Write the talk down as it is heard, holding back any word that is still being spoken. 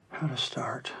how to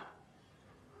start.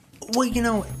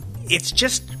 Well, it's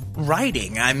just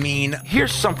writing. I mean...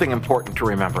 Here's something important to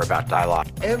remember about dialogue.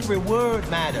 Every word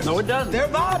matters. No, it doesn't. They're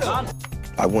vital.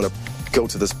 I want to go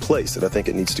to this place that I think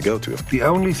it needs to go to. The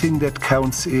only thing that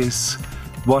counts is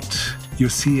what you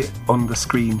see on the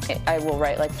screen. I will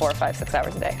write like 4 or 5, 6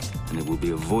 hours a day. And it will be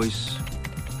a voice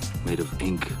made of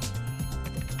ink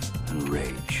and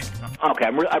rage. Okay,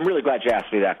 I'm really glad you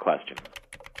asked me that question.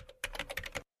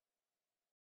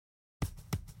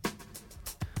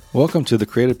 Welcome to the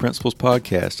Creative Principles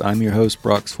Podcast. I'm your host,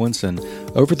 Brock Swinson.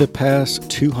 Over the past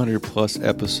 200 plus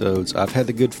episodes, I've had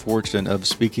the good fortune of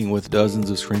speaking with dozens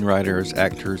of screenwriters,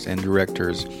 actors, and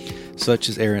directors, such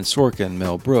as Aaron Sorkin,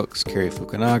 Mel Brooks, Cary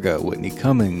Fukunaga, Whitney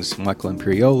Cummings, Michael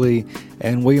Imperioli,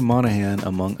 and William Monahan,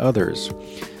 among others.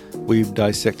 We've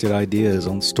dissected ideas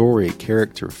on story,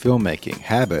 character, filmmaking,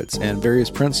 habits, and various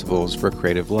principles for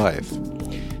creative life.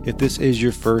 If this is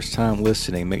your first time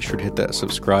listening, make sure to hit that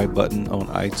subscribe button on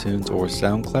iTunes or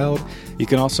SoundCloud. You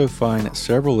can also find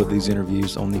several of these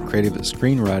interviews on the Creative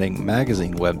Screenwriting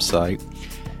Magazine website,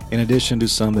 in addition to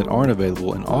some that aren't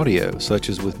available in audio, such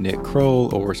as with Nick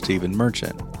Kroll or Stephen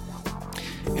Merchant.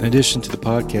 In addition to the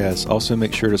podcast, also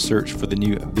make sure to search for the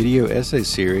new video essay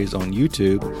series on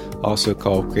YouTube, also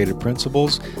called Creative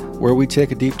Principles, where we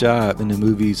take a deep dive into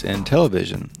movies and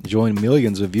television. Join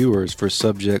millions of viewers for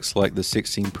subjects like the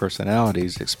 16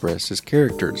 personalities expressed as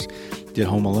characters, did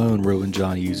Home Alone ruin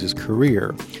John Hughes'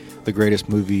 career, the greatest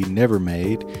movie never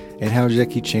made, and how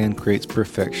Jackie Chan creates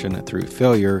perfection through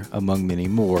failure, among many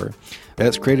more.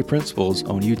 That's Creative Principles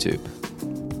on YouTube.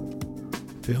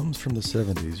 Films from the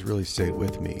 70s really stayed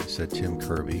with me, said Tim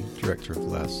Kirby, director of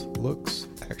Last Looks,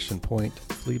 Action Point,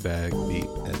 Fleabag, Veep,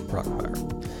 and Brockmire.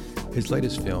 His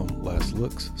latest film, Last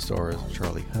Looks, stars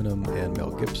Charlie Hunnam and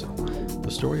Mel Gibson. The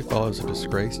story follows a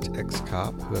disgraced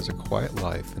ex-cop who has a quiet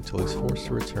life until he's forced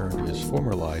to return to his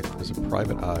former life as a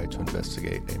private eye to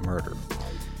investigate a murder.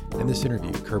 In this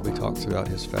interview, Kirby talks about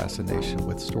his fascination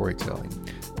with storytelling,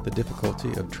 the difficulty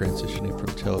of transitioning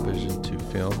from television to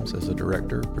films as a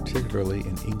director, particularly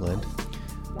in England,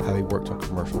 how he worked on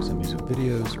commercials and music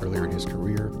videos earlier in his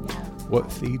career,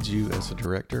 what feeds you as a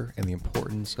director, and the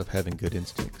importance of having good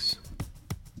instincts.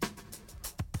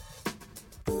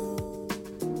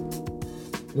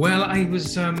 Well, I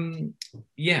was, I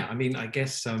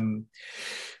guess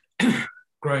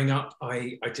growing up,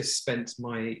 I just spent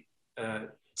my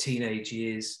teenage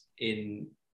years in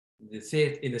the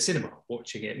theatre, in the cinema,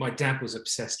 watching it. My dad was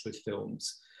obsessed with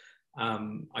films.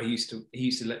 He used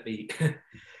to let me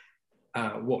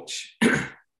watch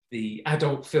the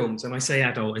adult films, and I say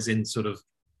adult as in sort of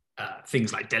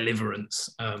things like Deliverance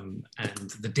and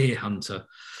The Deer Hunter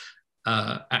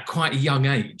at quite a young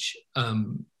age,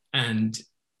 and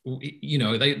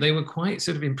they were quite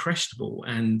sort of impressionable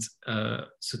and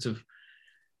sort of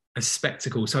a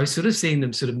spectacle. So I was sort of seeing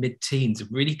them sort of mid-teens,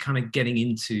 really kind of getting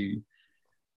into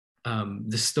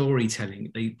the storytelling.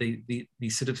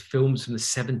 These sort of films from the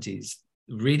 70s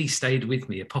really stayed with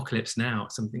me. Apocalypse Now,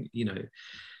 something,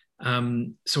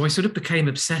 so I sort of became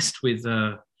obsessed with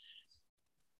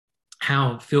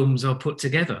how films are put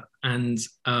together. And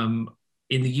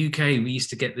in the UK, we used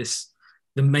to get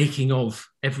the making of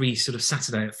every sort of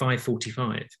Saturday at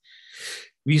 5:45.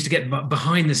 We used to get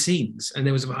behind the scenes, and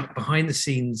there was a behind the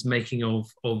scenes making of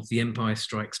The Empire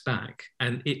Strikes Back.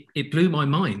 And it blew my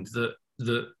mind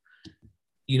that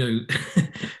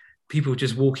people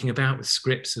just walking about with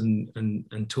scripts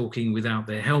and talking without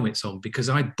their helmets on, because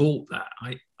I bought that.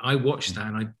 I watched that,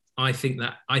 and I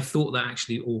thought that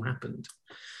actually all happened.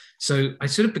 So I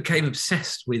sort of became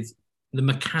obsessed with the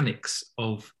mechanics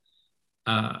of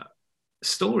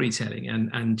storytelling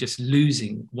and just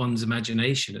losing one's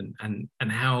imagination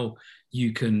and how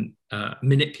you can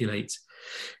manipulate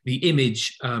the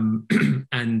image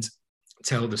and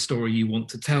tell the story you want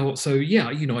to tell. So yeah,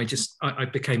 I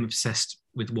became obsessed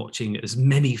with watching as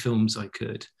many films I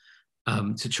could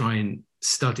to try and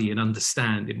study and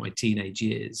understand in my teenage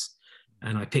years.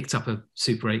 And I picked up a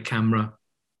Super 8 camera.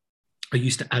 I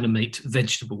used to animate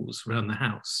vegetables around the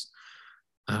house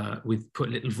put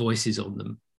little voices on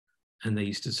them, and they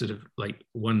used to sort of like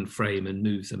one frame and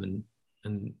move them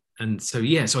and so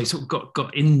yeah, so I sort of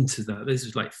got into that. This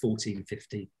was like 14,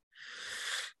 15.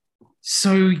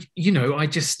 So, I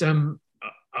just,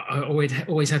 I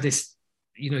always had this,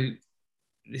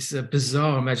 this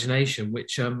bizarre imagination,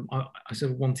 which I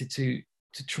sort of wanted to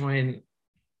try and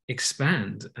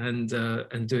expand and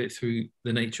do it through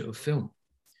the nature of film.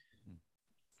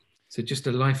 So just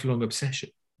a lifelong obsession.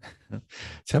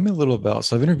 Tell me a little about,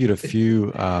 so I've interviewed a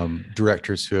few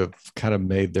directors who have kind of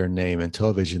made their name in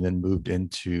television, then moved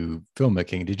into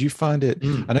filmmaking. Did you find it,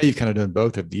 I know you've kind of done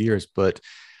both over the years, but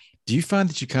do you find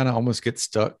that you kind of almost get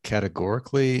stuck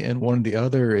categorically in one or the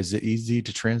other? Is it easy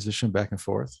to transition back and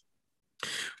forth?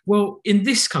 Well, in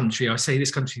this country, I say this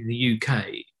country, the UK,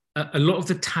 a lot of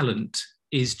the talent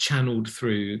is channeled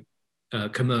through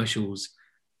commercials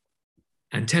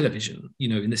and television. You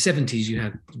know, in the 70s, you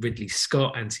had Ridley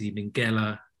Scott, Anthony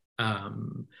Minghella,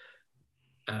 Alan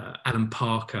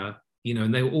Parker, you know,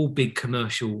 and they were all big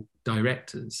commercial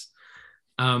directors.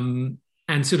 And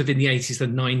sort of in the 80s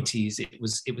and 90s, it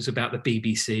was about the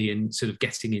BBC and sort of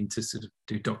getting into sort of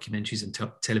do documentaries and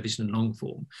television and long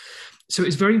form. So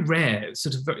it's very rare,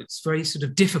 it's very sort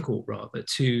of difficult rather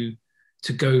to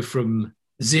go from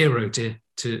zero to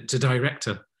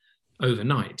director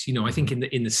overnight. You know, I think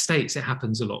in the States it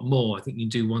happens a lot more. I think you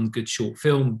do one good short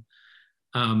film,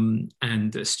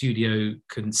 and a studio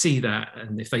can see that,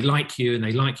 and if they like you and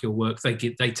they like your work, they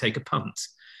take a punt.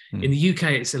 In the UK,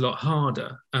 it's a lot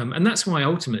harder. And that's why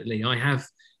ultimately I have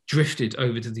drifted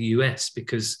over to the US,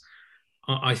 because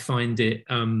I find it,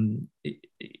 you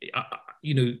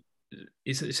know,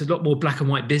 it's a lot more black and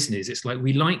white business. It's like,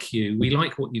 we like you, we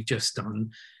like what you've just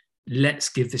done, let's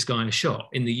give this guy a shot.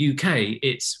 In the UK,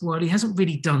 it's, well, he hasn't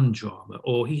really done drama,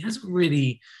 or he hasn't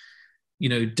really, you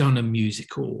know, done a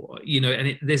musical, you know,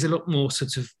 and there's a lot more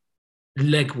sort of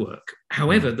legwork.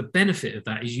 However, the benefit of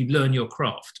that is you learn your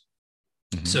craft.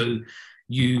 So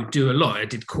you do a lot. I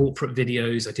did corporate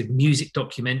videos. I did music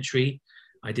documentary.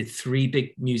 I did 3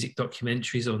 big music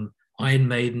documentaries on Iron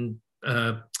Maiden,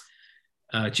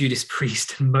 Judas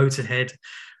Priest, and Motorhead.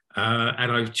 And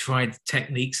I've tried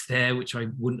techniques there, which I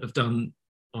wouldn't have done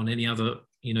on any other,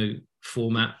 you know,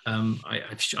 format.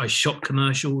 I shot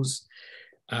commercials,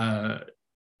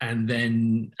 and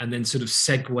then sort of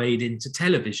segued into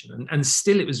television. And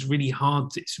still, it was really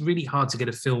hard. It's really hard to get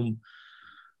a film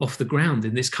off the ground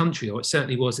in this country, or it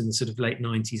certainly was in the sort of late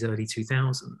 90s, early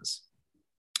 2000s.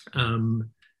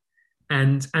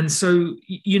 And so,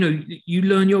 you know, you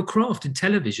learn your craft in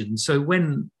television. So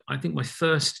when I think my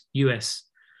first US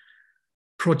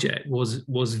project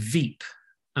was Veep,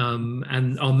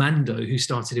 and Armando, who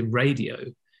started in radio,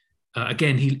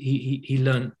 again, he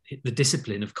learned the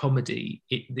discipline of comedy,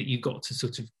 that you've got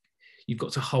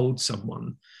to hold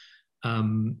someone,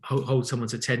 hold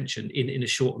someone's attention in a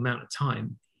short amount of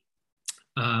time,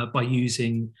 by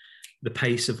using the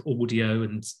pace of audio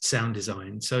and sound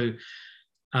design. So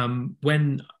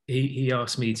when he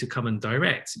asked me to come and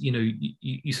direct, you know,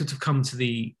 you sort of come to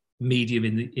the medium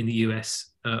in the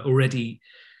US already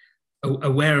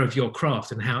aware of your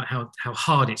craft and how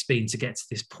hard it's been to get to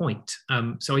this point.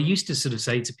 So I used to sort of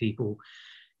say to people,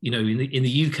 you know, in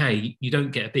the UK, you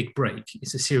don't get a big break.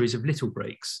 It's a series of little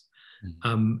breaks.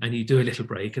 And you do a little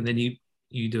break, and then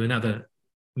you do another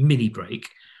mini break,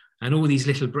 and all these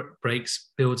little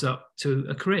breaks builds up to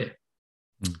a career.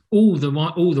 All the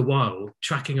while,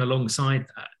 tracking alongside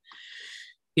that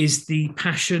is the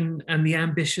passion and the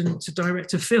ambition to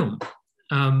direct a film,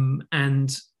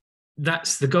 and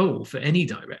that's the goal for any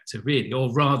director, really,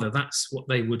 or rather, that's what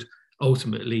they would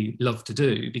ultimately love to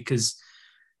do, because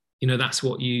you know that's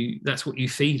what you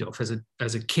feed off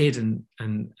as a kid,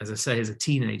 and as I say, as a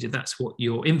teenager, that's what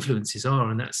your influences are,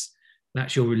 and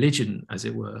that's your religion, as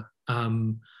it were.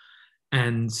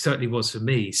 And certainly was for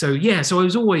me. So yeah, so I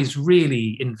was always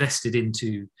really invested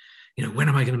into, you know, when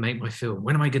am I going to make my film?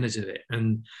 When am I going to do it?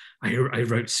 And I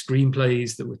wrote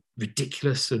screenplays that were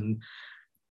ridiculous and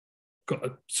got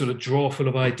a sort of drawer full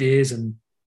of ideas. And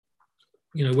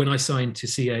you know, when I signed to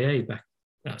CAA back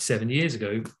about 7 years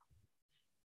ago,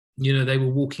 you know, they were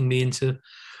walking me into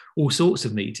all sorts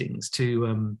of meetings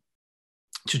to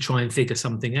try and figure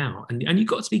something out. And you've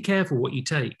got to be careful what you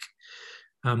take,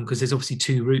 because there's obviously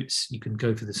 2 routes. You can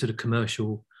go for the sort of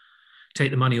commercial,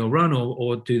 take the money or run,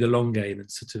 or do the long game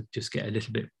and sort of just get a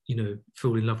little bit, you know,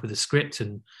 fall in love with the script.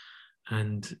 And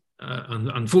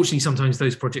unfortunately, sometimes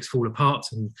those projects fall apart,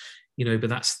 and you know, but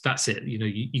that's it. You know,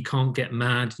 you can't get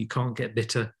mad, you can't get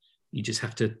bitter. You just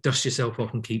have to dust yourself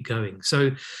off and keep going.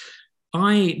 So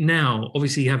I now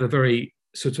obviously have a very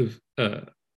sort of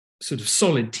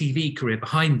solid TV career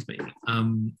behind me,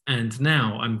 and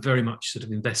now I'm very much sort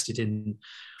of invested in,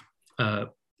 and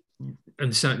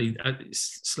certainly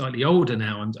slightly older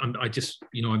now. I just,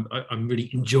 you know, I'm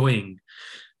really enjoying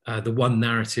the one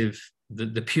narrative,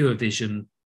 the pure vision,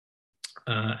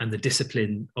 and the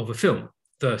discipline of a film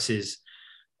versus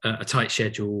a tight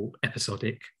schedule,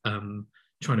 episodic,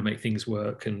 trying to make things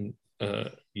work, and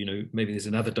you know, maybe there's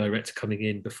another director coming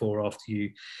in before or after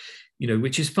you, you know,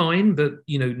 which is fine. But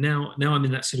you know, now I'm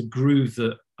in that sort of groove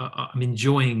that I'm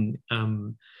enjoying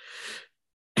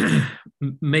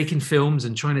making films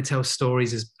and trying to tell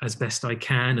stories as best I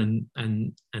can,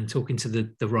 and talking to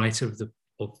the writer of the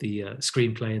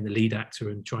screenplay and the lead actor,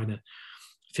 and trying to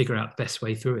figure out the best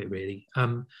way through it, really.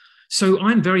 So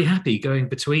I'm very happy going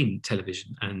between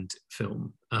television and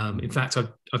film. In fact,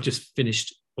 I've just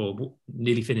finished, or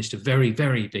nearly finished, a very,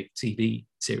 very big TV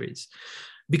series,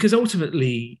 because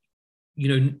ultimately,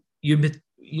 you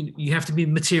have to be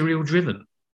material driven,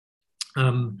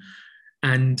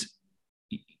 and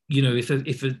if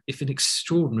an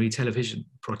extraordinary television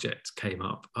project came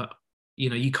up,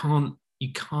 you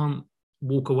can't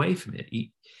walk away from it.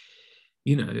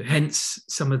 Hence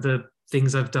some of the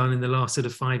things I've done in the last sort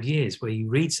of 5 years, where you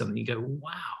read something, you go,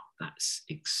 wow, that's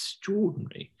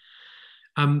extraordinary.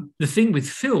 The thing with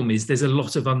film is there's a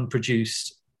lot of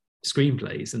unproduced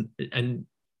screenplays, and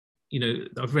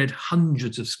I've read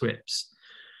hundreds of scripts.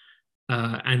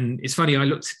 And it's funny, I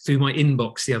looked through my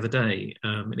inbox the other day,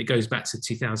 and it goes back to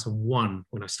 2001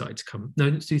 when I started to come, no,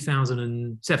 it's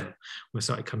 2007 when I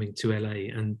started coming to LA.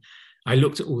 And I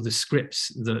looked at all the scripts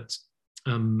that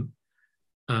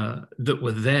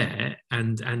were there,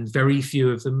 and very few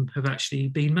of them have actually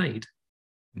been made.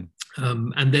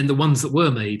 And then the ones that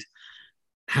were made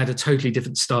had a totally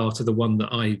different style to the one that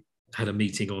I had a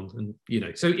meeting on. And,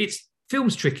 so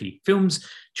film's tricky. Film's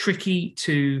tricky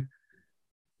to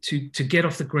get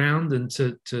off the ground, and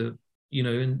to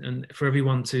and for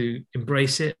everyone to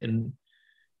embrace it. And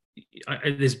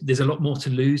there's a lot more to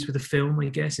lose with a film, I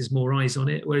guess. There's more eyes on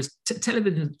it. Whereas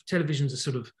television's a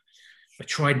sort of a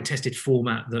tried and tested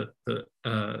format that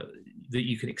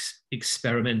you can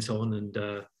experiment on,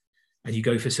 and you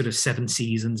go for sort of 7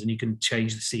 seasons, and you can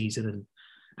change the season, and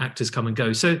actors come and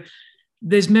go. So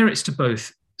there's merits to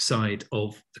both side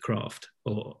of the craft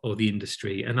or the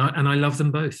industry, and I love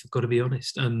them both. I've got to be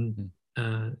honest.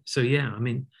 So yeah, I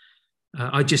mean,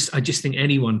 I just think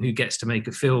anyone who gets to make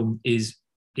a film is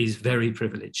very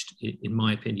privileged, in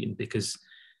my opinion, because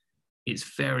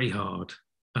it's very hard,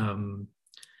 and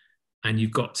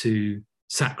you've got to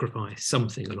sacrifice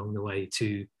something along the way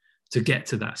to get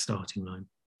to that starting line.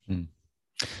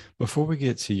 Before we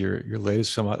get to your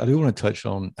latest film, I do want to touch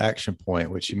on Action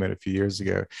Point, which you made a few years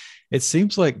ago. It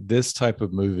seems like this type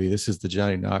of movie, this is the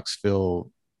Johnny Knoxville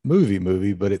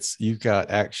movie, but you've got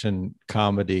action,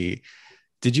 comedy.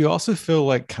 Did you also feel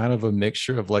like kind of a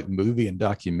mixture of like movie and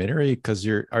documentary? Because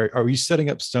are you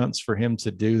setting up stunts for him to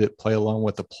do that play along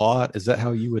with the plot? Is that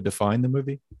how you would define the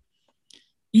movie?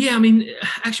 Yeah, I mean,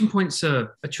 Action Point's a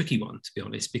tricky one, to be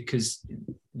honest, because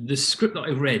the script that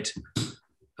I read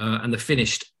and the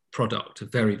finished product are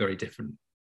very, very different.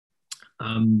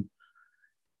 And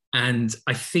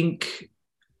I think,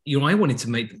 I wanted to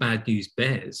make The Bad News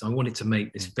Bears. I wanted to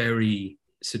make this very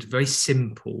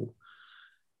simple,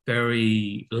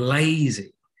 very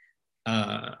lazy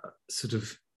sort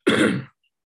of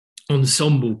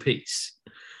ensemble piece,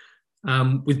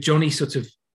 with Johnny sort of,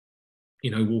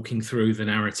 walking through the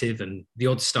narrative, and the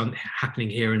odd stunt happening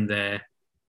here and there,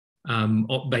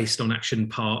 based on Action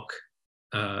Park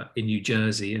in New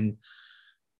Jersey.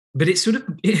 But it sort of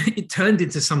it turned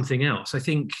into something else. I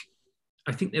think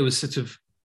there was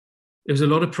a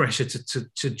lot of pressure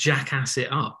to jackass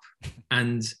it up,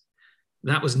 and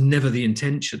that was never the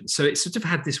intention. So it sort of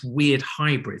had this weird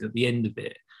hybrid at the end of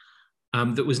it,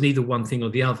 that was neither one thing or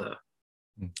the other.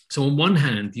 So on one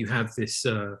hand, you have this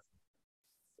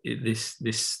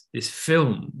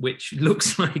film which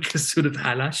looks like a sort of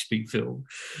Hal Ashby film,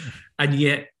 and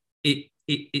yet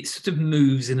it sort of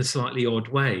moves in a slightly odd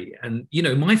way. And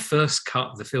my first cut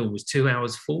of the film was 2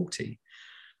 hours 40,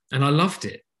 and I loved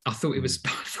it. I thought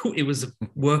it was a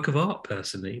work of art,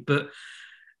 personally.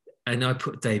 And I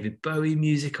put David Bowie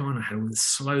music on. I had all the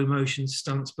slow motion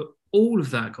stunts, but all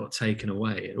of that got taken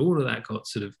away, and all of that got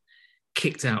sort of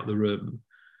kicked out the room,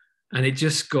 and it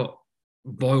just got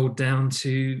boiled down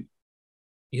to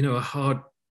a hard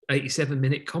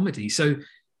 87-minute comedy. So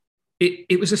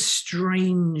it was a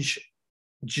strange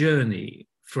journey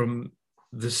from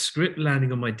the script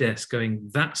landing on my desk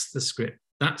going, that's the script,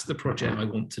 that's the project I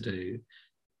want to do.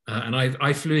 And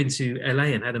I flew into LA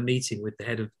and had a meeting with the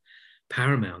head of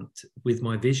Paramount with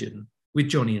my vision, with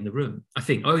Johnny in the room. I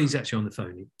think, he's actually on the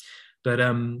phone. But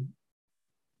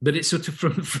it's sort of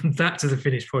from that to the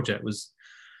finished project was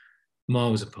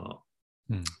miles apart.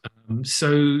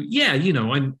 So yeah,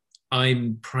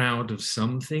 I'm proud of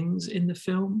some things in the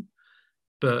film,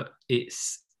 but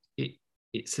it's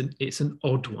an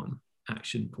odd one,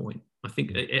 Action Point. I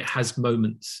think it has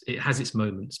moments. It has its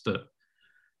moments, but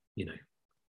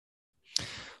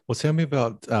Well, tell me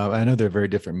about, I know they're very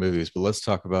different movies, but let's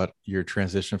talk about your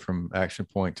transition from Action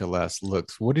Point to Last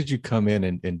Looks. What did you come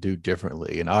in and do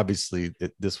differently? And obviously,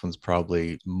 this one's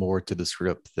probably more to the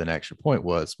script than Action Point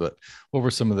was, but what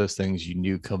were some of those things you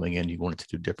knew coming in you wanted to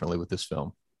do differently with this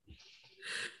film?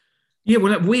 Yeah,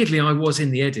 well, weirdly, I was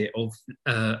in the edit of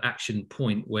Action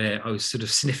Point where I was sort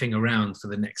of sniffing around for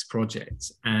the next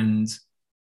project. And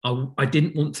I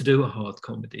didn't want to do a hard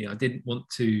comedy. I didn't want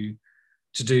to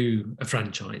do a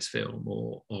franchise film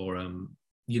or and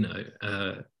you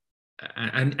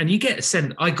get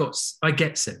sent. I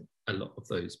get sent a lot of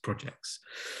those projects,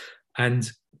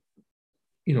 and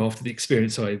after the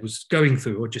experience I was going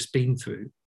through or just been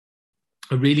through,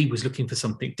 I really was looking for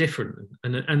something different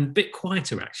and a bit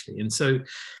quieter actually. And so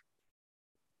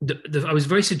I was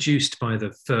very seduced by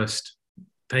the first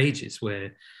pages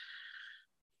where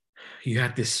you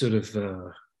had this sort of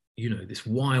this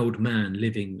wild man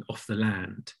living off the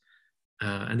land,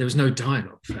 and there was no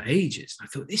dialogue for ages. I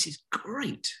thought, this is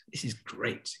great. This is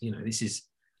great. This is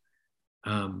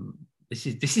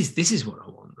what I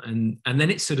want. And then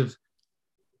it sort of,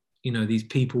 these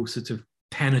people sort of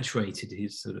penetrated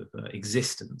his sort of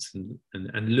existence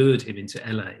and lured him into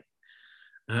LA.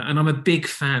 And I'm a big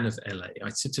fan of LA. I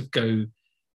sort of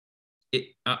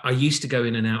I used to go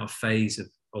in and out of phase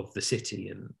of the city,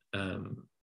 and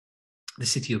the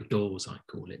city of doors, I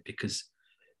call it, because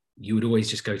you would always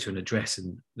just go to an address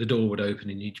and the door would open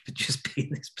and you'd just be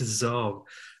in this bizarre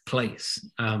place.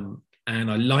 And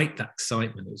I liked that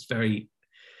excitement. It was very,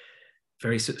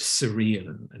 very sort of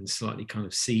surreal and slightly kind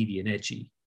of seedy and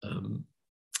edgy.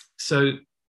 So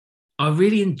I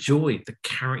really enjoyed the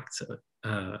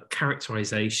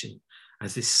characterization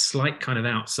as this slight kind of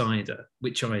outsider,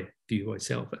 which I view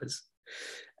myself as.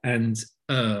 And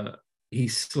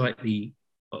he's slightly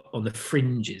on the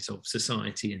fringes of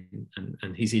society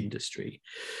and his industry.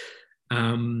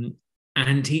 And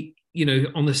he,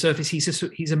 on the surface,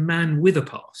 he's a man with a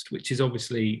past, which is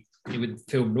obviously, with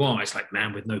film noir, it's like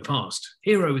man with no past,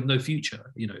 hero with no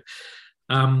future,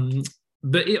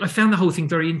 But I found the whole thing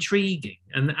very intriguing.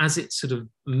 And as it sort of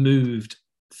moved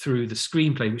through the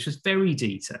screenplay, which was very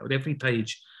detailed, every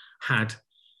page had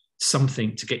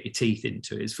something to get your teeth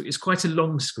into. It's quite a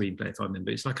long screenplay, if I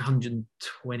remember. It's like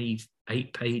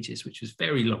 128 pages, which was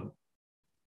very long.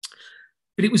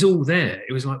 But it was all there.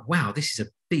 It was like, wow, this is a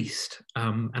beast.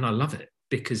 And I love it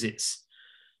because it's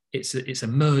a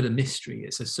murder mystery.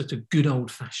 It's a sort of good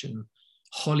old-fashioned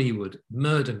Hollywood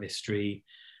murder mystery.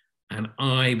 And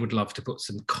I would love to put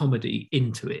some comedy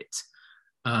into it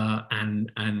and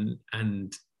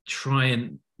try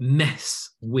and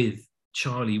mess with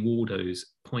Charlie Waldo's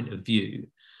point of view,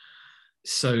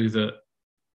 so that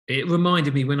it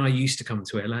reminded me when I used to come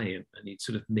to LA and you'd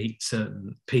sort of meet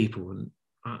certain people and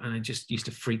it just used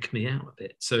to freak me out a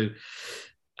bit. So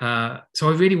I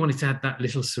really wanted to add that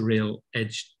little surreal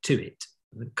edge to it,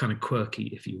 kind of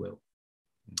quirky, if you will.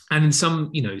 And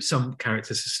some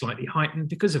characters are slightly heightened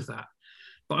because of that.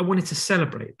 But I wanted to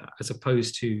celebrate that as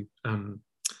opposed to,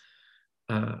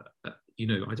 I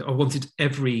wanted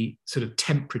every sort of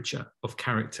temperature of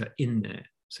character in there.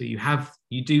 So you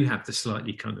do have the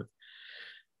slightly kind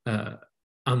of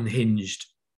unhinged,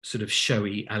 sort of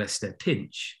showy Alastair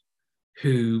Pinch,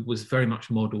 who was very much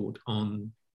modelled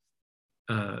on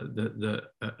a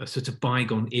sort of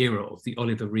bygone era of the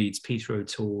Oliver Reeds, Peter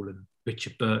O'Toole and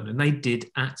Richard Burton, and they did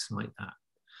act like that.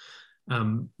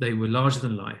 They were larger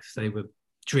than life. They were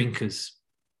drinkers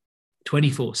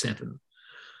 24/7.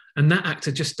 And that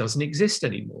actor just doesn't exist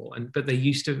anymore. But they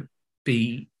used to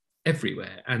be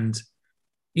everywhere. And,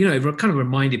 it kind of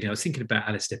reminded me, I was thinking about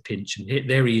Alastair Pinch, and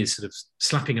there he is sort of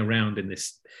slapping around in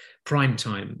this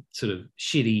primetime sort of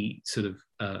shitty sort of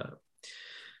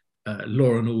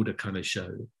Law and Order kind of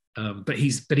show. But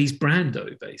he's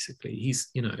Brando, basically. He's,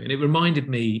 and it reminded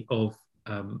me of,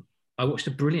 I watched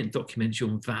a brilliant documentary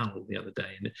on Val the other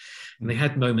day, and they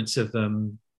had moments of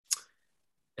the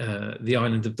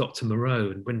island of Dr.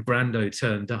 Moreau, and when Brando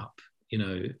turned up,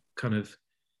 kind of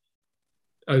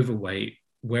overweight,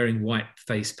 wearing white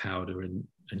face powder and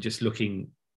just looking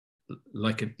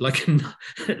like a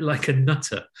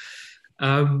nutter.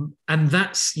 And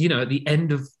that's, at the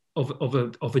end of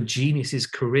a genius's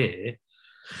career,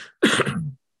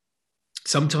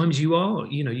 sometimes you are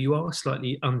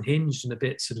slightly unhinged and a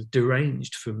bit sort of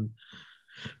deranged from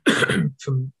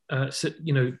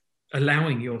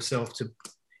allowing yourself to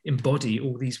embody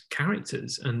all these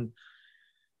characters. And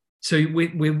so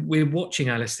we're watching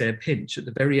Alastair Pinch at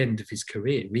the very end of his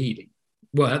career, really.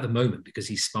 Well, at the moment, because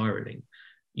he's spiraling,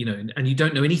 and you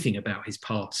don't know anything about his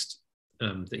past,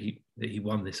 that he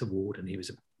won this award and he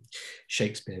was a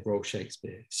Royal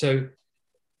Shakespeare. So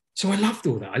So I loved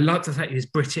all that. I loved the fact he was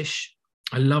British.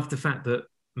 I loved the fact that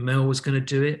Mel was going to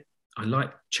do it. I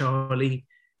liked Charlie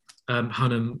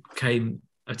Hunnam came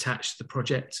attached to the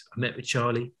project. I met with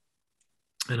Charlie,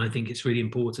 and I think it's really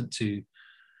important to,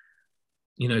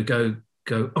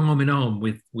 go arm in arm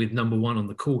with number one on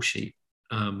the call sheet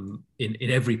in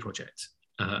every project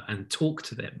and talk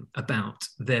to them about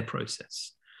their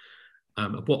process,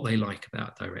 of what they like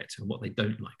about director and what they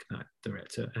don't like about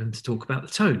director, and to talk about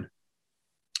the tone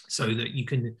so that you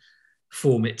can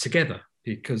form it together.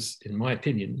 Because in my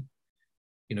opinion,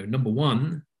 number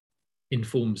one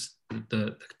informs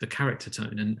the character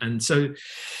tone. And so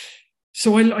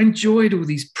I enjoyed all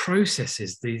these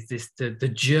processes,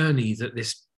 the journey that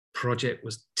this project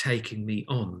was taking me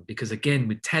on. Because again,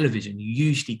 with television, you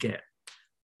usually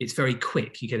it's very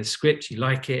quick. You get a script, you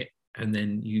like it, and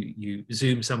then you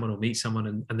Zoom someone or meet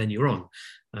someone, and then you're on.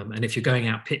 And if you're going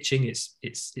out pitching, it's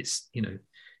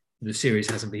the series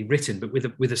hasn't been written, but with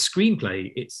a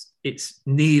screenplay, it's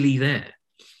nearly there.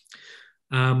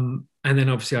 And then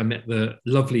obviously I met the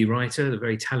lovely writer, the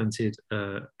very talented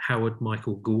Howard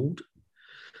Michael Gould,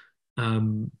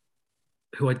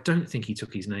 who I don't think he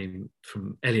took his name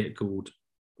from Elliot Gould,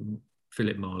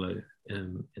 Philip Marlowe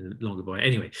in Longer Boy.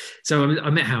 Anyway, so I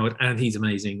met Howard, and he's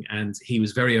amazing, and he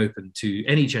was very open to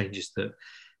any changes that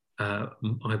I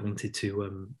wanted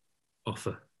to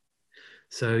offer.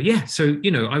 So yeah,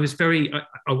 I was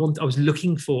I was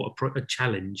looking for a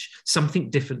challenge, something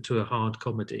different to a hard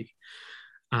comedy,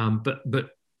 but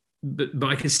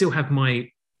I could still have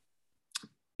my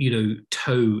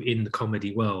toe in the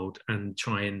comedy world and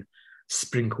try and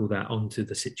sprinkle that onto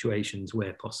the situations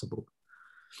where possible.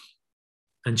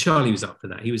 And Charlie was up for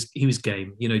that. He was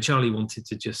game. Charlie wanted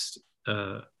to just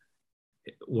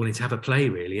wanted to have a play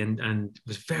really, and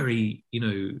was very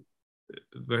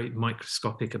very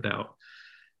microscopic about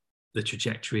the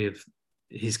trajectory of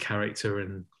his character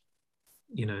and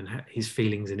and his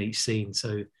feelings in each scene.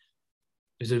 So it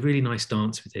was a really nice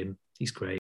dance with him. He's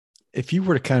great. If you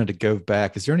were to kind of go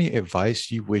back, is there any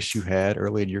advice you wish you had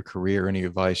early in your career? Any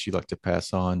advice you'd like to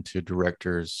pass on to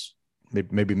directors,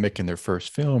 maybe making their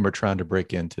first film or trying to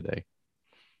break in today?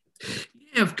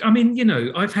 Yeah, I mean,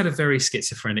 I've had a very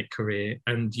schizophrenic career,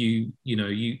 and you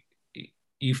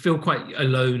feel quite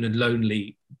alone and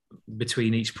lonely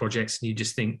between each project, and you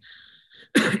just think,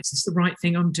 is this the right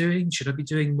thing I'm doing? Should I be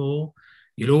doing more?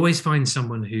 You'll always find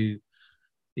someone who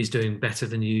is doing better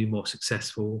than you, more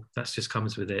successful. That just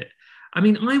comes with it. I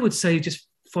mean, I would say just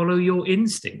follow your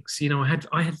instincts.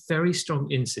 I had very strong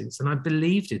instincts, and I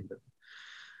believed in them.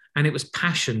 And it was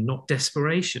passion, not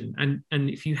desperation. And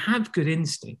if you have good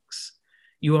instincts,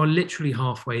 you are literally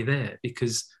halfway there,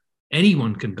 because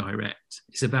anyone can direct.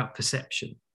 It's about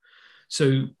perception.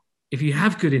 So if you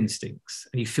have good instincts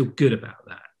and you feel good about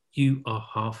that, you are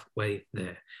halfway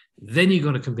there. Then you've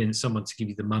got to convince someone to give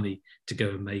you the money to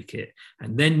go and make it.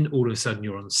 And then all of a sudden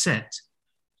you're on set.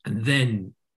 And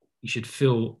then you should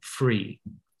feel free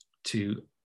to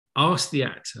ask the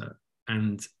actor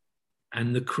and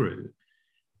the crew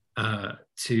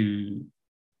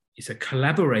it's a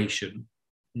collaboration.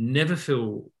 Never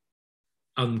feel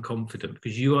unconfident,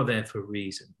 because you are there for a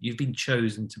reason. You've been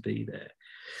chosen to be there,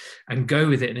 and go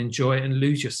with it and enjoy it and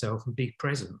lose yourself and be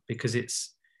present, because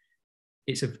it's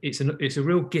a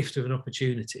real gift of an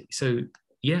opportunity. So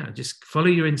yeah, just follow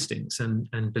your instincts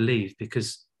and believe,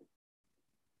 because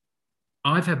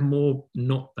I've had more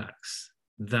knockbacks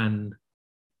than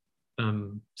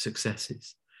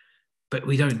successes, but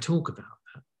we don't talk about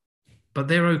that. But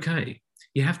they're okay.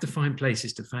 You have to find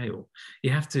places to fail.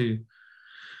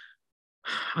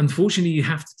 Unfortunately, you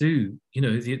have to do,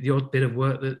 the odd bit of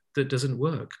work that doesn't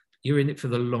work. You're in it for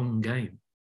the long game.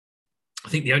 I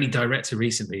think the only director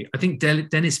recently, I think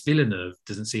Denis Villeneuve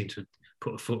doesn't seem to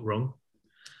put a foot wrong,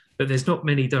 but there's not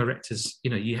many directors.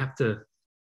 You have to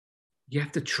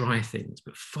try things,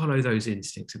 but follow those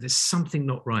instincts. If there's something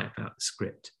not right about the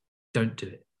script, don't do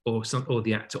it, or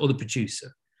the actor or the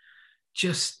producer.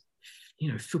 Just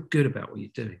feel good about what you're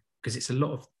doing, because it's a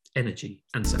lot of energy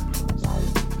and sacrifice.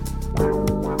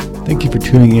 Thank you for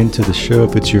tuning in to the show.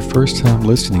 If it's your first time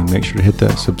listening, make sure to hit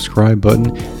that subscribe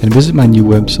button and visit my new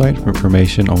website for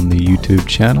information on the YouTube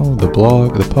channel, the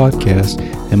blog, the podcast,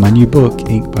 and my new book,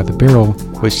 Ink by the Barrel,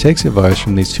 which takes advice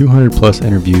from these 200 plus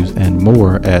interviews and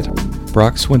more at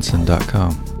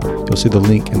brockswinson.com. You'll see the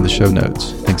link in the show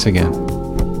notes. Thanks again.